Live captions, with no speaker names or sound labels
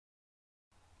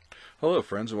Hello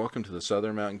friends and welcome to the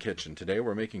Southern Mountain Kitchen. Today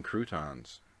we're making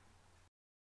croutons.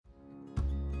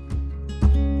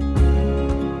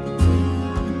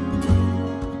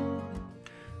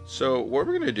 So what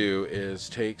we're going to do is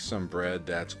take some bread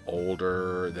that's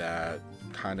older, that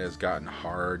kind of has gotten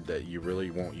hard, that you really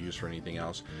won't use for anything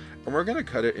else, and we're going to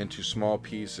cut it into small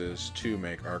pieces to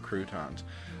make our croutons.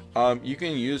 You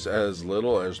can use as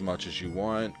little or as much as you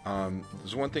want.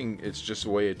 There's one thing, it's just a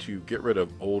way to get rid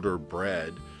of older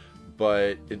bread,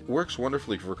 but it works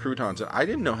wonderfully for croutons. And I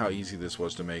didn't know how easy this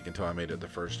was to make until I made it the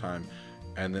first time,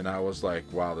 and then I was like,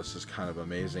 wow, this is kind of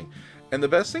amazing. And the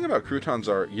best thing about croutons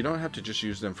are you don't have to just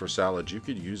use them for salads. You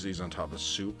could use these on top of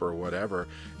soup or whatever.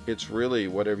 It's really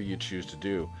whatever you choose to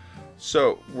do.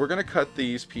 So we're going to cut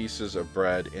these pieces of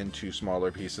bread into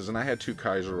smaller pieces, and I had 2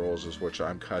 Kaiser rolls is which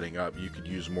I'm cutting up. You could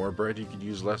use more bread, you could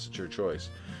use less, it's your choice.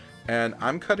 And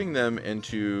I'm cutting them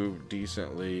into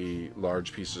decently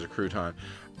large pieces of crouton.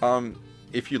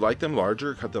 If you like them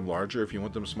larger, cut them larger. If you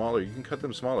want them smaller, you can cut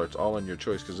them smaller. It's all in your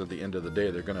choice, because at the end of the day,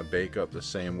 they're going to bake up the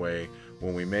same way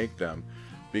when we make them,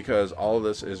 because all of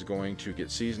this is going to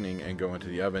get seasoning and go into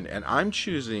the oven. And I'm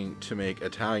choosing to make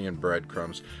Italian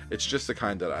breadcrumbs. It's just the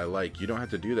kind that I like. You don't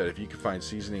have to do that. If you can find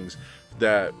seasonings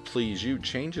that please you,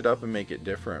 change it up and make it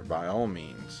different by all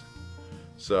means.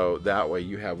 So that way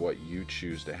you have what you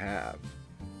choose to have.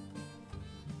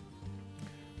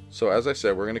 So as I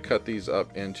said, we're going to cut these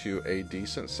up into a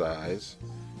decent size,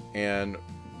 and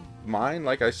mine,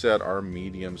 like I said, are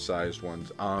medium-sized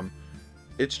ones.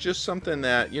 It's just something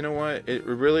that, you know what, it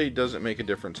really doesn't make a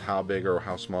difference how big or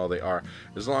how small they are,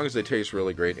 as long as they taste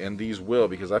really great. And these will,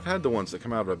 because I've had the ones that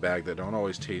come out of a bag that don't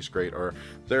always taste great, or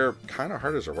they're kind of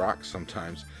hard as a rock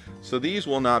sometimes. So these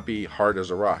will not be hard as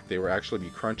a rock. They will actually be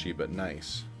crunchy but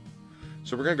nice.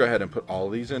 So we're going to go ahead and put all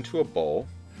these into a bowl.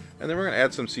 And then we're going to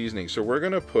add some seasoning. So we're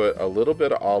going to put a little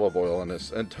bit of olive oil in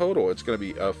this. In total, it's going to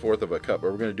be 1/4 of a cup,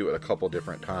 but we're going to do it a couple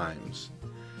different times.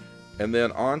 And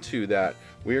then onto that,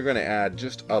 we are going to add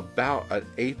just about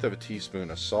 1/8 of a teaspoon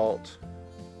of salt.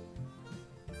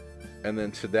 And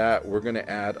then to that, we're going to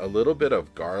add a little bit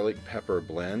of garlic pepper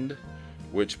blend,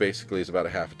 which basically is about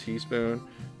 1/2 teaspoon.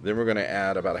 Then we're going to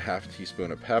add about 1/2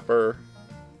 teaspoon of pepper.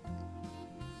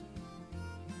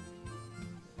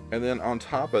 And then on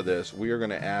top of this, we are going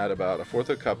to add about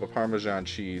 1/4 cup of Parmesan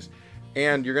cheese.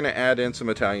 And you're going to add in some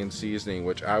Italian seasoning,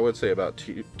 which I would say about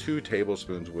 2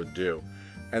 tablespoons would do.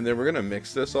 And then we're going to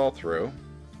mix this all through.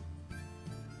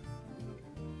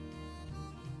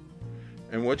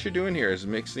 And what you're doing here is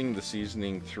mixing the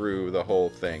seasoning through the whole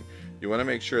thing. You want to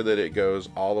make sure that it goes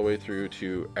all the way through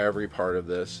to every part of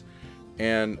this.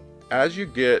 And as you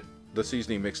get the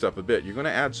seasoning mixed up a bit, you're going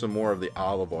to add some more of the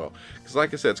olive oil, because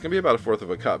like I said, it's going to be about 1/4 of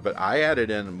a cup, but I added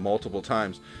in multiple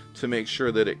times to make sure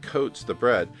that it coats the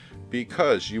bread,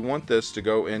 because you want this to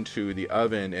go into the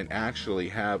oven and actually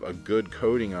have a good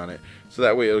coating on it, so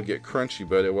that way it'll get crunchy,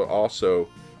 but it will also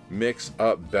mix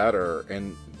up better,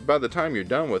 and by the time you're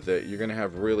done with it, you're going to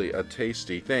have really a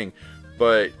tasty thing,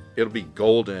 but it'll be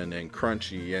golden and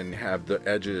crunchy and have the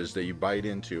edges that you bite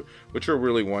into, which are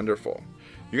really wonderful.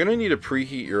 You're going to need to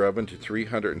preheat your oven to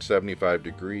 375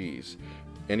 degrees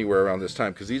anywhere around this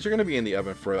time, because these are going to be in the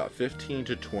oven for about 15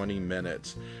 to 20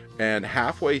 minutes. And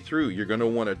halfway through, you're going to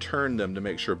want to turn them to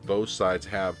make sure both sides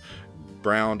have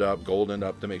browned up, goldened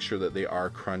up, to make sure that they are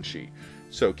crunchy.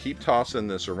 So keep tossing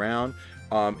this around.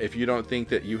 If you don't think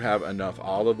that you have enough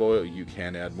olive oil, you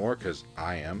can add more, because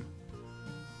I am.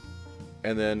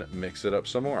 And then mix it up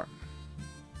some more.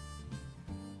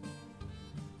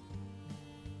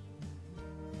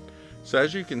 So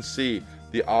as you can see,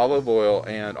 the olive oil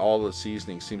and all the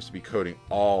seasoning seems to be coating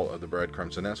all of the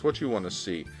breadcrumbs, and that's what you want to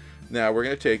see. Now we're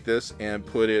going to take this and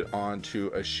put it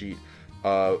onto a sheet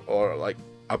or like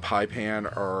a pie pan,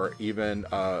 or even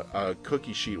a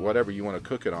cookie sheet, whatever you want to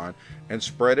cook it on, and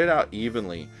spread it out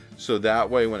evenly, so that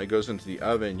way when it goes into the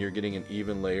oven, you're getting an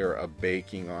even layer of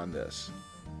baking on this.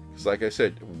 Because like I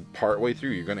said, part way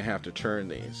through, you're going to have to turn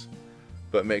these.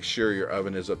 But make sure your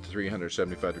oven is up to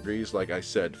 375 degrees. Like I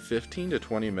said, 15 to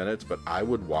 20 minutes, but I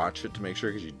would watch it to make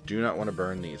sure, because you do not want to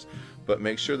burn these. But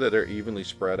make sure that they're evenly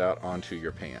spread out onto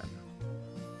your pan.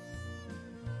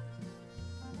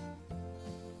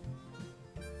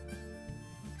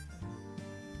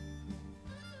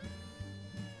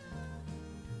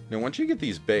 Now once you get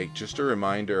these baked, just a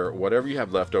reminder, whatever you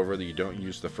have left over that you don't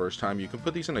use the first time, you can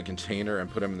put these in a container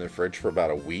and put them in the fridge for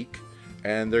about a week,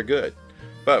 and they're good.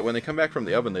 But when they come back from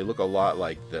the oven, they look a lot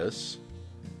like this.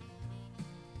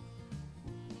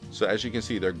 So as you can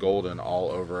see, they're golden all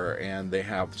over, and they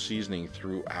have seasoning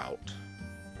throughout.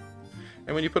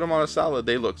 And when you put them on a salad,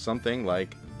 they look something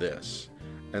like this.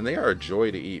 And they are a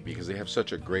joy to eat because they have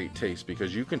such a great taste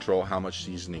because you control how much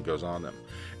seasoning goes on them.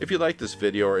 If you like this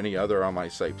video or any other on my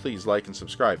site, please like and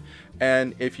subscribe.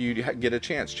 And if you get a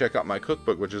chance, check out my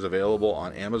cookbook, which is available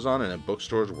on Amazon and in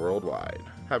bookstores worldwide.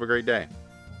 Have a great day.